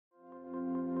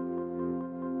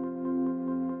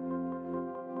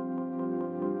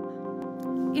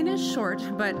In his short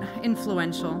but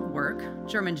influential work,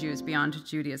 German Jews Beyond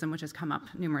Judaism, which has come up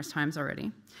numerous times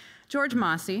already, George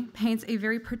Mosse paints a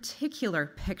very particular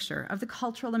picture of the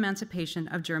cultural emancipation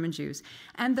of German Jews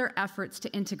and their efforts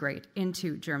to integrate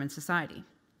into German society.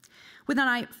 With an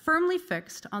eye firmly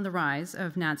fixed on the rise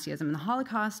of Nazism and the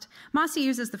Holocaust, Mosse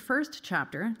uses the first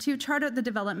chapter to chart out the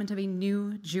development of a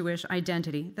new Jewish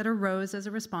identity that arose as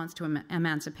a response to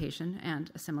emancipation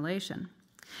and assimilation.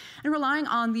 And relying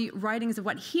on the writings of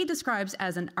what he describes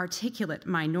as an articulate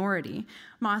minority,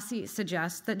 Mosse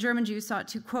suggests that German Jews sought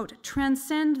to, quote,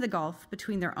 transcend the gulf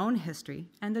between their own history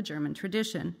and the German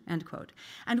tradition, end quote.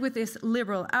 And with this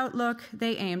liberal outlook,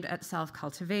 they aimed at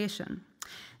self-cultivation.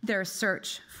 Their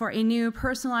search for a new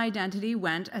personal identity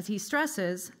went, as he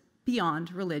stresses,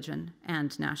 beyond religion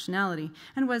and nationality,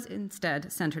 and was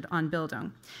instead centered on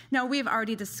Bildung. Now, we've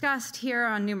already discussed here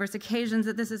on numerous occasions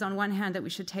that this is, on one hand, that we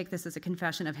should take this as a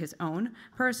confession of his own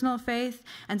personal faith,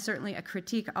 and certainly a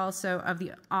critique also of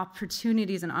the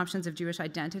opportunities and options of Jewish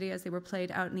identity as they were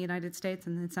played out in the United States,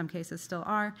 and in some cases still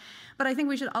are. But I think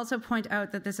we should also point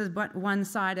out that this is but one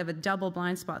side of a double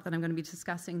blind spot that I'm going to be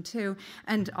discussing too,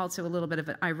 and also a little bit of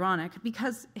it ironic,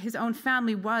 because his own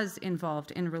family was involved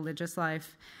in religious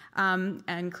life,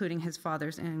 including his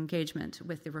father's engagement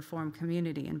with the Reform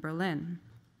community in Berlin.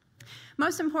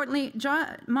 Most importantly,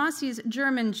 Mosse's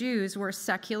German Jews were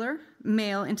secular,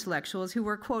 male intellectuals who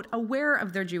were, quote, aware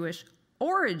of their Jewish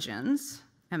origins,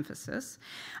 emphasis,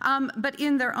 but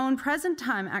in their own present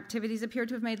time activities appear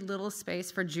to have made little space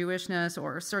for Jewishness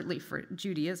or certainly for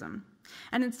Judaism.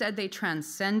 And instead, they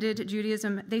transcended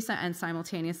Judaism, and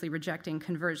simultaneously rejecting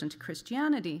conversion to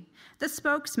Christianity. The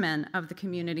spokesmen of the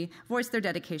community voiced their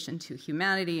dedication to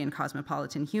humanity and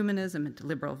cosmopolitan humanism and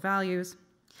liberal values.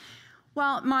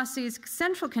 While Mosse's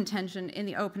central contention in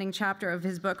the opening chapter of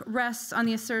his book rests on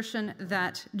the assertion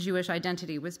that Jewish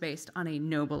identity was based on a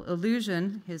noble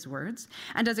illusion, his words,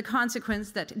 and as a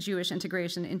consequence that Jewish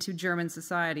integration into German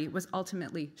society was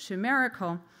ultimately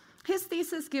chimerical, his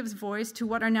thesis gives voice to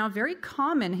what are now very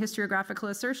common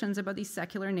historiographical assertions about the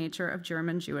secular nature of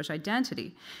German Jewish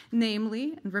identity.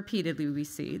 Namely, and repeatedly we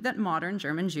see, that modern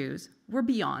German Jews were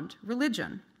beyond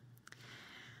religion.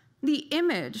 The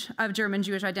image of German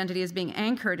Jewish identity as being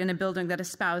anchored in a building that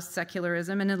espoused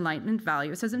secularism and Enlightenment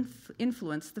values has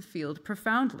influenced the field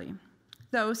profoundly.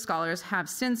 Though scholars have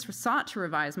since sought to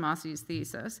revise Mosse's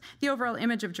thesis, the overall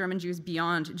image of German Jews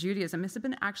beyond Judaism has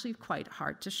been actually quite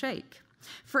hard to shake.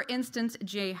 For instance,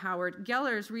 J. Howard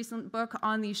Geller's recent book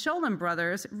on the Scholem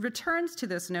brothers returns to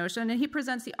this notion, and he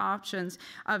presents the options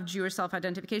of Jewish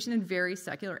self-identification in very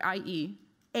secular, i.e.,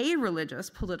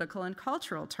 a-religious political and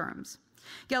cultural terms.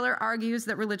 Geller argues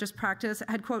that religious practice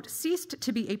had, quote, ceased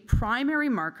to be a primary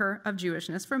marker of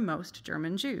Jewishness for most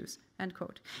German Jews, end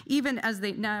quote, even as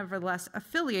they nevertheless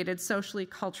affiliated socially,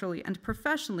 culturally, and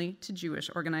professionally to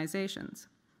Jewish organizations.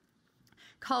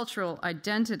 Cultural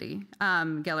identity,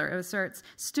 Geller asserts,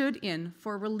 stood in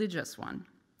for a religious one.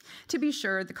 To be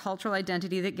sure, the cultural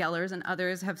identity that Gellers and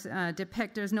others have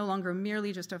depicted is no longer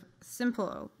merely just a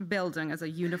simple building as a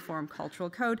uniform cultural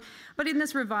code, but in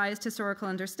this revised historical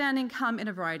understanding come in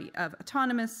a variety of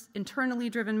autonomous, internally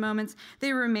driven moments.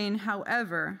 They remain,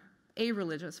 however,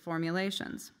 a-religious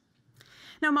formulations.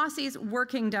 Now, Mosse's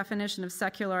working definition of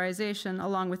secularization,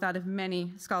 along with that of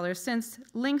many scholars since,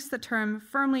 links the term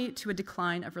firmly to a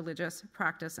decline of religious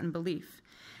practice and belief.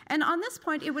 And on this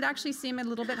point, it would actually seem a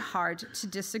little bit hard to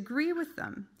disagree with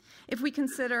them. If we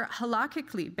consider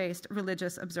halakhically based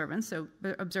religious observance, so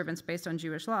observance based on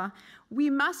Jewish law, we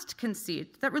must concede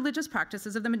that religious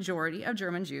practices of the majority of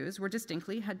German Jews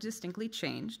had distinctly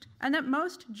changed, and that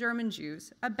most German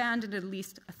Jews abandoned at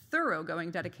least a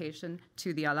thoroughgoing dedication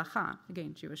to the halakha,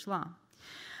 again, Jewish law.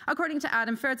 According to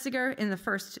Adam Fertziger, in the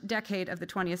first decade of the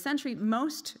 20th century,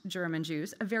 most German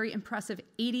Jews, a very impressive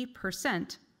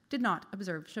 80%, did not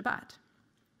observe Shabbat.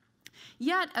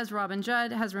 Yet, as Robin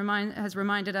Judd has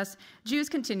reminded us, Jews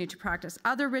continue to practice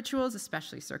other rituals,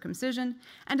 especially circumcision,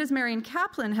 and as Marian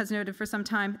Kaplan has noted for some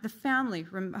time, the family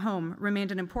home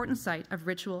remained an important site of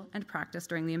ritual and practice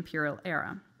during the imperial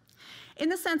era. In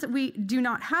the sense that we do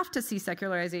not have to see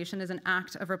secularization as an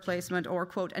act of replacement or,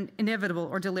 quote, an inevitable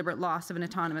or deliberate loss of an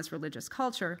autonomous religious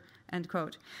culture, end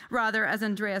quote. Rather, as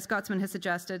Andreas Gottsman has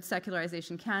suggested,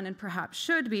 secularization can and perhaps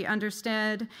should be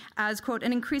understood as, quote,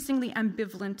 an increasingly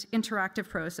ambivalent interactive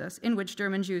process in which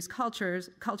German Jews' culture's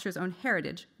own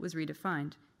heritage was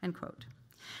redefined, end quote.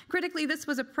 Critically, this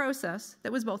was a process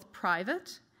that was both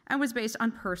private and was based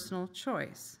on personal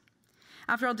choice.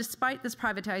 After all, despite this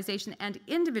privatization and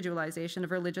individualization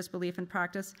of religious belief and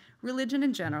practice, religion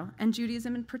in general, and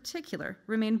Judaism in particular,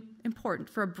 remain important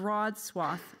for a broad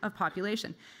swath of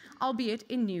population. albeit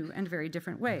in new and very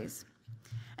different ways.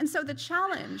 And so the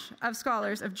challenge of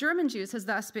scholars of German Jews has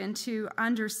thus been to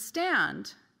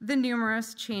understand the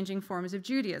numerous changing forms of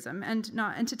Judaism and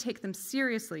to take them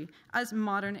seriously as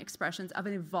modern expressions of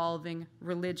an evolving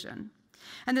religion.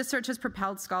 And this search has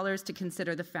propelled scholars to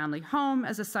consider the family home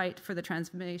as a site for the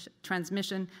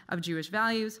transmission of Jewish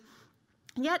values.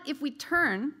 Yet, if we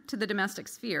turn to the domestic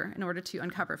sphere in order to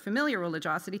uncover familiar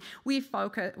religiosity, we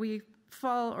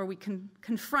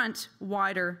confront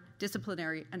wider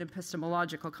disciplinary and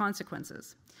epistemological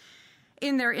consequences.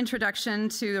 In their introduction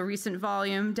to the recent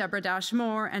volume, Deborah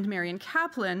Dash-Moore and Marian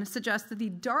Kaplan suggest that the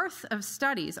dearth of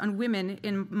studies on women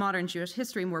in modern Jewish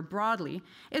history more broadly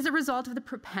is a result of the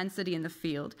propensity in the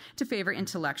field to favor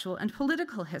intellectual and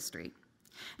political history.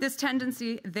 This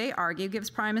tendency, they argue,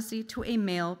 gives primacy to a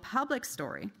male public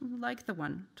story, like the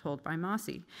one told by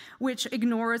Mosse, which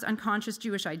ignores unconscious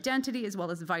Jewish identity as well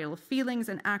as vital feelings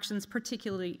and actions,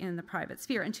 particularly in the private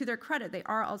sphere. And to their credit, they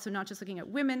are also not just looking at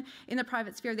women in the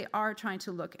private sphere, they are trying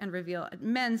to look and reveal at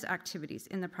men's activities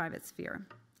in the private sphere.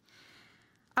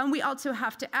 We also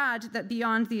have to add that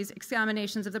beyond these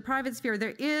examinations of the private sphere,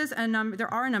 there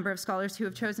are a number of scholars who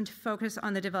have chosen to focus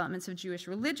on the developments of Jewish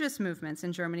religious movements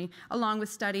in Germany, along with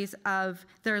studies of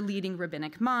their leading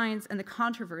rabbinic minds and the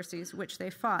controversies which they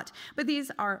fought. But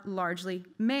these are largely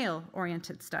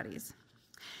male-oriented studies.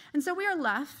 And so we are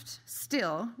left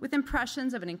still with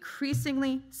impressions of an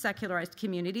increasingly secularized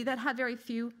community that had very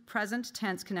few present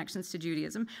tense connections to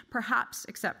Judaism, perhaps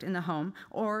except in the home,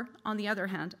 or, on the other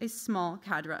hand, a small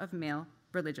cadre of male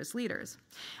religious leaders.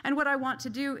 And what I want to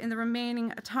do in the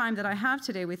remaining time that I have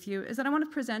today with you is that I want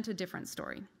to present a different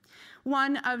story.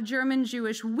 One of German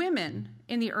Jewish women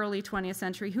in the early 20th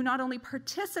century who not only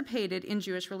participated in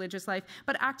Jewish religious life,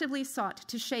 but actively sought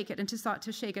to shake it, and sought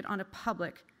to shake it on a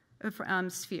public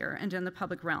sphere and in the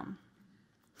public realm.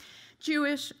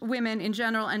 Jewish women in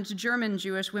general and German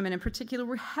Jewish women in particular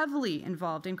were heavily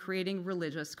involved in creating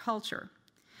religious culture.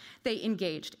 They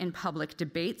engaged in public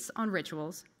debates on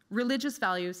rituals, religious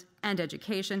values, and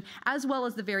education, as well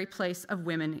as the very place of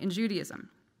women in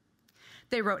Judaism.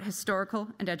 They wrote historical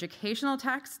and educational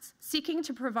texts, seeking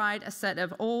to provide a set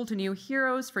of old new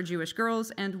heroes for Jewish girls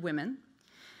and women.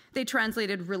 They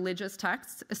translated religious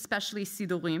texts, especially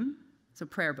Sidurim, so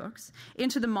prayer books,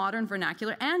 into the modern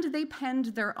vernacular, and they penned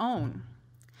their own.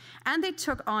 And they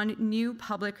took on new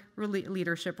public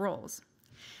leadership roles.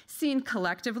 Seen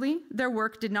collectively, their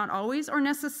work did not always or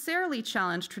necessarily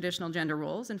challenge traditional gender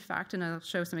roles. In fact, and I'll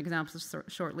show some examples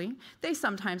shortly, they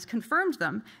sometimes confirmed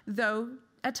them, though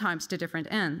at times to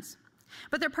different ends.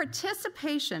 But their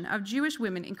participation of Jewish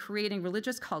women in creating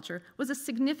religious culture was a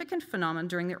significant phenomenon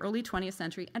during the early 20th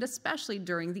century, and especially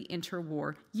during the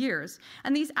interwar years.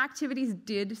 And these activities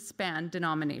did span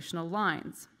denominational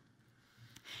lines.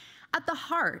 At the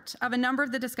heart of a number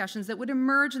of the discussions that would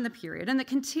emerge in the period and that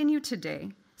continue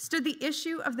today stood the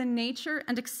issue of the nature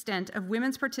and extent of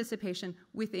women's participation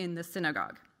within the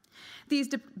synagogue. These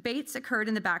debates occurred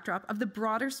in the backdrop of the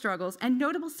broader struggles and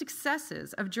notable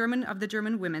successes of the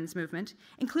German women's movement,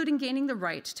 including gaining the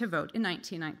right to vote in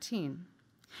 1919.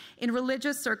 In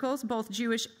religious circles, both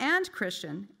Jewish and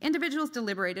Christian, individuals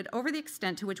deliberated over the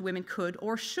extent to which women could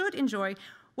or should enjoy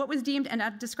what was deemed and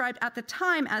described at the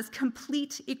time as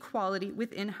complete equality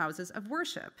within houses of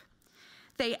worship.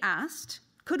 They asked,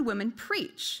 could women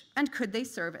preach, and could they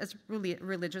serve as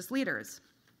religious leaders?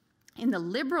 In the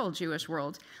liberal Jewish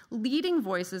world, leading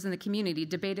voices in the community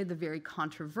debated the very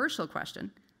controversial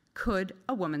question, could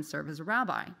a woman serve as a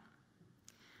rabbi?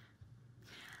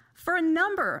 For a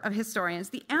number of historians,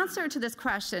 the answer to this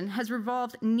question has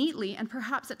revolved neatly and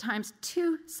perhaps at times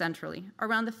too centrally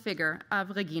around the figure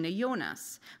of Regina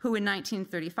Jonas, who in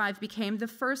 1935 became the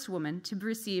first woman to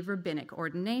receive rabbinic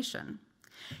ordination.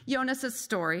 Jonas's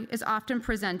story is often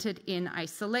presented in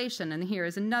isolation, and here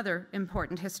is another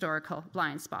important historical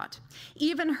blind spot.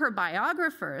 Even her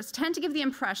biographers tend to give the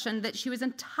impression that she was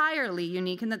entirely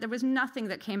unique and that there was nothing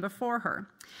that came before her.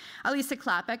 Elisa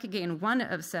Klappek, again one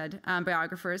of said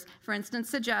biographers, for instance,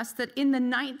 suggests that in the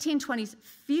 1920s,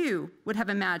 few would have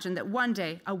imagined that one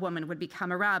day a woman would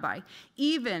become a rabbi,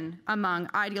 even among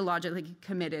ideologically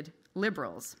committed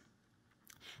liberals.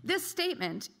 This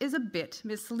statement is a bit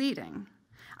misleading.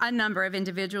 A number of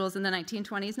individuals in the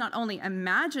 1920s not only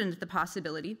imagined the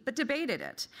possibility, but debated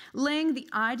it, laying the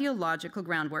ideological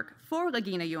groundwork for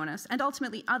Regina Jonas and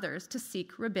ultimately others to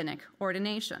seek rabbinic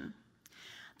ordination.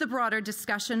 The broader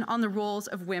discussion on the roles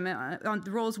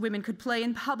women could play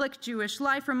in public Jewish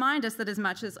life remind us that as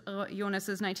much as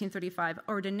Jonas's 1935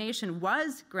 ordination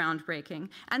was groundbreaking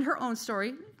and her own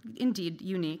story indeed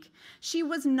unique, she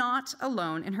was not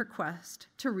alone in her quest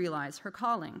to realize her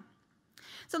calling.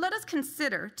 So let us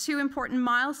consider two important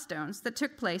milestones that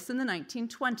took place in the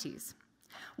 1920s,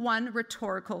 one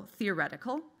rhetorical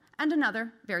theoretical and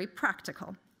another very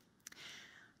practical.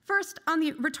 First, on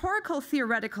the rhetorical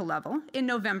theoretical level, in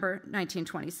November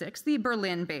 1926, the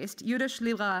Berlin-based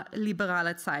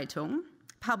Jüdisch-Liberale Zeitung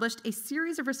published a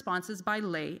series of responses by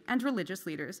lay and religious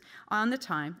leaders at the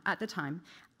time,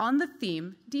 on the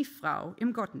theme Die Frau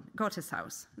im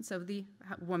Gotteshaus, so the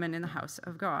woman in the house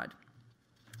of God.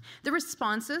 The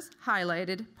responses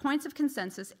highlighted points of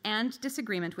consensus and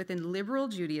disagreement within liberal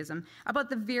Judaism about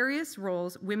the various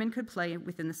roles women could play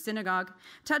within the synagogue,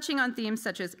 touching on themes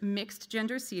such as mixed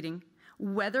gender seating,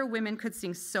 whether women could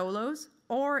sing solos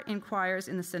or in choirs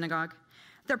in the synagogue,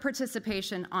 their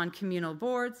participation on communal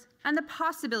boards, and the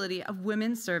possibility of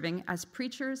women serving as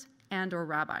preachers and/or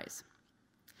rabbis.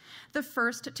 The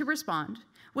first to respond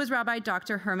was Rabbi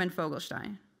Dr. Hermann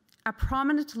Vogelstein, a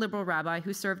prominent liberal rabbi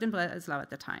who served in Breslau at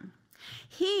the time.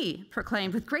 He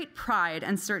proclaimed with great pride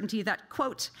and certainty that,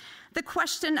 quote, the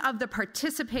question of the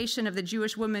participation of the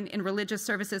Jewish woman in religious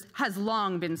services has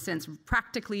long been since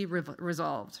practically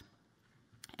resolved,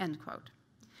 end quote.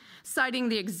 Citing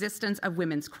the existence of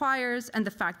women's choirs and the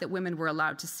fact that women were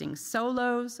allowed to sing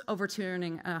solos,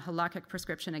 overturning a halakhic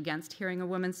prescription against hearing a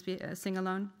woman sing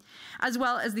alone, as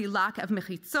well as the lack of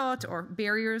mechitzot, or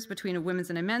barriers between a women's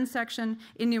and a men's section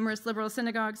in numerous liberal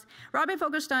synagogues, Rabbi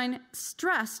Vogelstein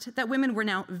stressed that women were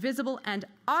now visible and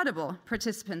audible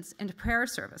participants in prayer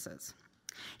services.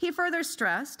 He further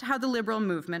stressed how the liberal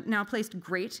movement now placed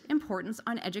great importance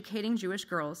on educating Jewish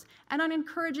girls and on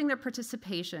encouraging their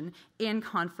participation in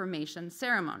confirmation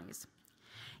ceremonies.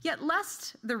 Yet,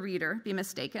 lest the reader be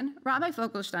mistaken, Rabbi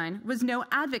Vogelstein was no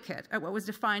advocate at what was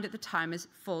defined at the time as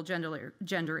full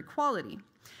gender equality.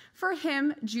 For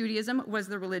him, Judaism was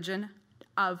the religion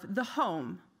of the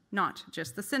home, not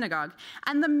just the synagogue,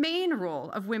 and the main role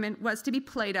of women was to be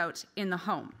played out in the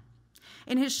home.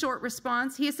 In his short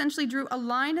response, he essentially drew a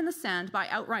line in the sand by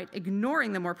outright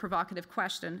ignoring the more provocative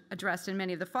question addressed in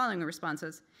many of the following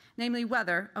responses, namely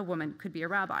whether a woman could be a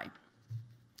rabbi.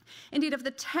 Indeed, of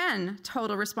the 10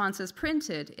 total responses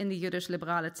printed in the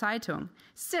Jüdisch-Liberale Zeitung,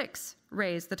 6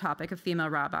 raised the topic of female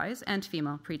rabbis and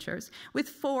female preachers, with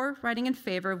 4 writing in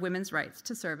favor of women's rights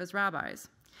to serve as rabbis.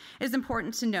 It is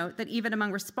important to note that even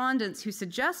among respondents who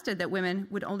suggested that women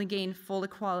would only gain full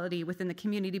equality within the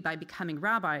community by becoming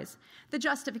rabbis, the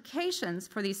justifications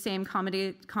for these same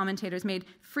commentators made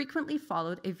frequently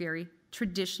followed a very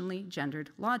traditionally gendered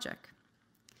logic.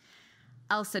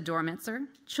 Elsa Dormitzer,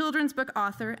 children's book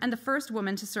author and the first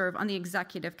woman to serve on the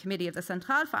executive committee of the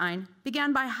Zentralverein,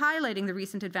 began by highlighting the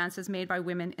recent advances made by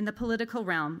women in the political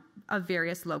realm of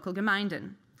various local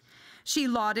Gemeinden. She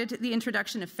lauded the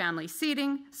introduction of family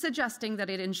seating, suggesting that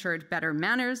it ensured better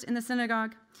manners in the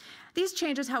synagogue. These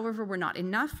changes, however, were not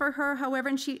enough for her,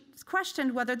 and she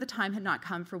questioned whether the time had not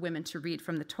come for women to read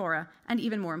from the Torah, and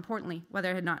even more importantly, whether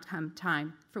it had not come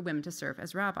time for women to serve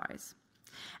as rabbis.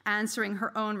 Answering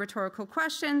her own rhetorical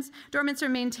questions, Dormitzer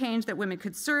maintained that women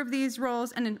could serve these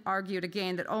roles and argued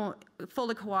again that full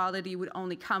equality would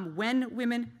only come when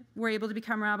women were able to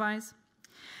become rabbis.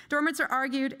 Dormitzer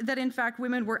argued that, in fact,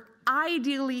 women were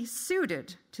ideally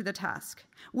suited to the task.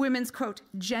 Women's, quote,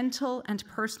 gentle and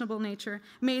personable nature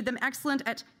made them excellent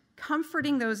at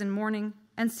comforting those in mourning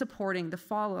and supporting the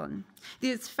fallen.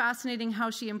 It's fascinating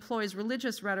how she employs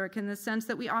religious rhetoric in the sense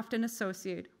that we often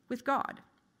associate with God.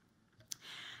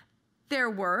 There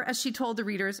were, as she told the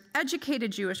readers,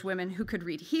 educated Jewish women who could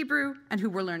read Hebrew and who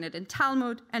were learned in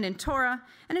Talmud and in Torah,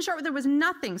 and in short, there was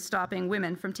nothing stopping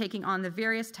women from taking on the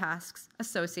various tasks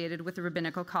associated with the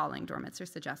rabbinical calling, Dormitzer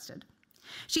suggested.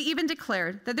 She even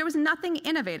declared that there was nothing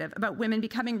innovative about women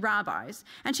becoming rabbis,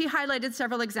 and she highlighted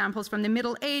several examples from the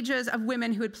Middle Ages of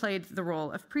women who had played the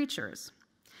role of preachers.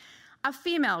 A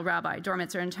female rabbi,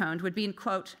 Dormitzer intoned, would be,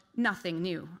 quote, nothing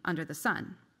new under the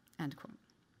sun, end quote.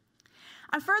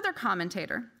 A further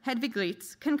commentator, Hedwig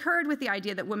Rietz, concurred with the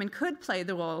idea that women could play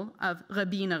the role of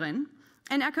rabbinerin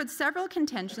and echoed several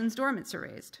contentions Dormitzer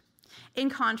raised. In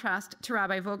contrast to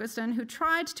Rabbi Vogelstein, who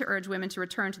tried to urge women to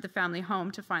return to the family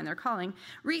home to find their calling,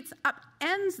 Rietz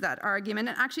upends that argument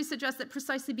and actually suggests that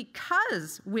precisely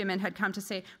because women had come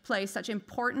to play such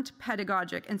important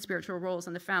pedagogic and spiritual roles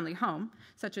in the family home,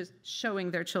 such as showing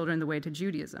their children the way to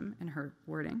Judaism, in her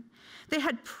wording, they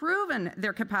had proven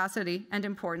their capacity and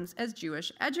importance as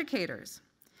Jewish educators.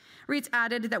 Rietz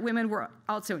added that women were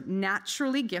also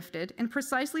naturally gifted in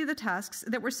precisely the tasks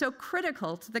that were so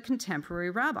critical to the contemporary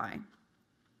rabbi.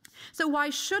 So why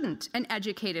shouldn't an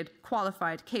educated,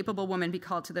 qualified, capable woman be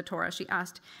called to the Torah, she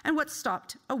asked, and what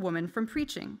stopped a woman from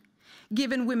preaching?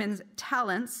 Given women's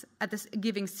talents at this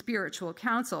giving spiritual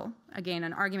counsel, again,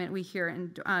 an argument we hear in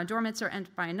Dormitzer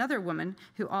and by another woman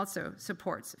who also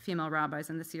supports female rabbis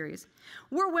in the series,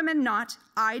 were women not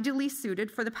ideally suited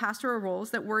for the pastoral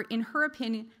roles that were, in her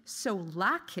opinion, so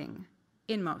lacking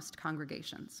in most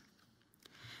congregations?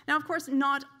 Now, of course,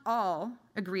 not all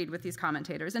agreed with these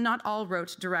commentators, and not all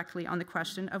wrote directly on the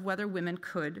question of whether women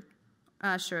could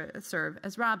serve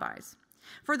as rabbis.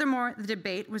 Furthermore, the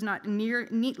debate was not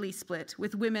neatly split,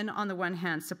 with women on the one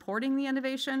hand supporting the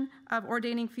innovation of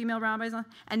ordaining female rabbis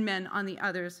and men on the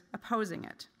others opposing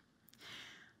it.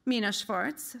 Mina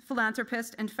Schwartz,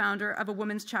 philanthropist and founder of a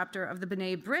women's chapter of the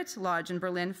B'nai Brit Lodge in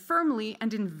Berlin, firmly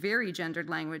and in very gendered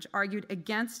language argued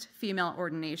against female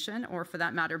ordination, or for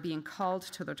that matter, being called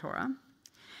to the Torah.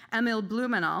 Emil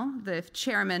Blumenau, the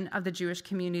chairman of the Jewish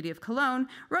community of Cologne,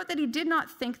 wrote that he did not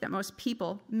think that most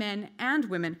people, men and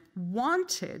women,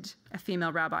 wanted a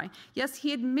female rabbi. Yes,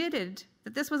 he admitted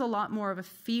that this was a lot more of a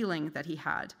feeling that he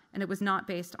had, and it was not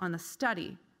based on the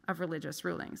study of religious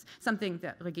rulings, something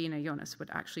that Regina Jonas would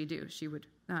actually do. She would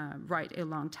write a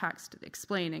long text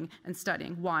explaining and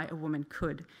studying why a woman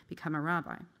could become a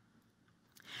rabbi.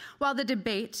 While the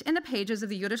debate in the pages of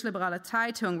the Jüdisch-Liberale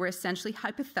Zeitung were essentially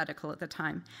hypothetical at the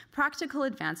time, practical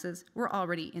advances were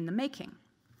already in the making.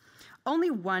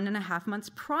 Only 1.5 months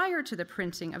prior to the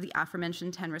printing of the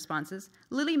aforementioned 10 responses,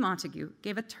 Lily Montagu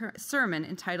gave a sermon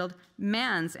entitled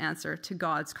Man's Answer to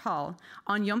God's Call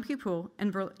on Yom Kippur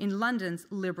in London's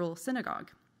Liberal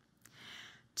Synagogue.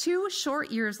 2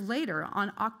 short years later,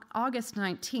 on August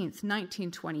 19th,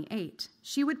 1928,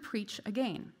 she would preach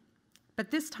again,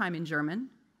 but this time in German,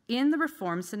 in the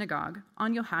Reform Synagogue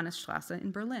on Johannesstrasse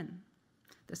in Berlin.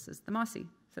 This is the Mosse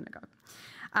Synagogue,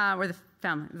 or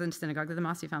the synagogue that the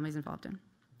Mosse family is involved in.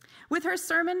 With her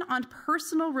sermon on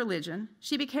personal religion,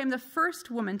 she became the first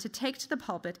woman to take to the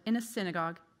pulpit in a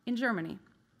synagogue in Germany.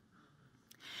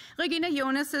 Regina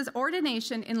Jonas's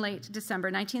ordination in late December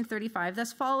 1935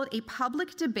 thus followed a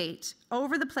public debate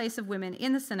over the place of women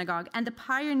in the synagogue and the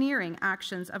pioneering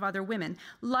actions of other women,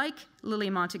 like Lily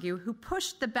Montagu, who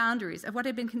pushed the boundaries of what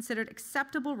had been considered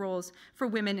acceptable roles for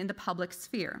women in the public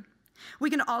sphere. We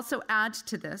can also add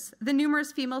to this the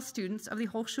numerous female students of the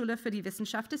Hochschule für die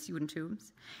Wissenschaft des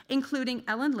Judentums, including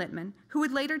Ellen Littman, who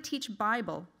would later teach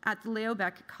Bible at the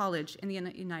Leobeck College in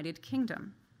the United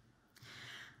Kingdom.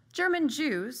 German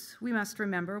Jews, we must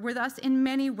remember, were thus in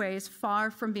many ways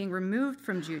far from being removed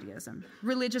from Judaism.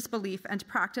 Religious belief and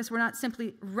practice were not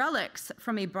simply relics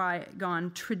from a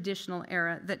bygone traditional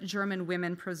era that German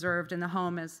women preserved in the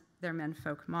home as their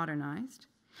menfolk modernized.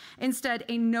 Instead,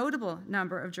 a notable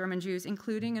number of German Jews,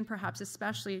 including and perhaps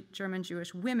especially German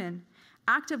Jewish women,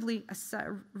 actively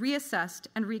reassessed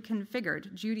and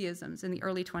reconfigured Judaisms in the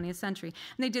early 20th century.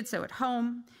 And they did so at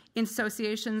home, in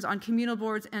associations, on communal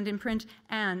boards and in print,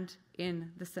 and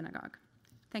in the synagogue.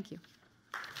 Thank you.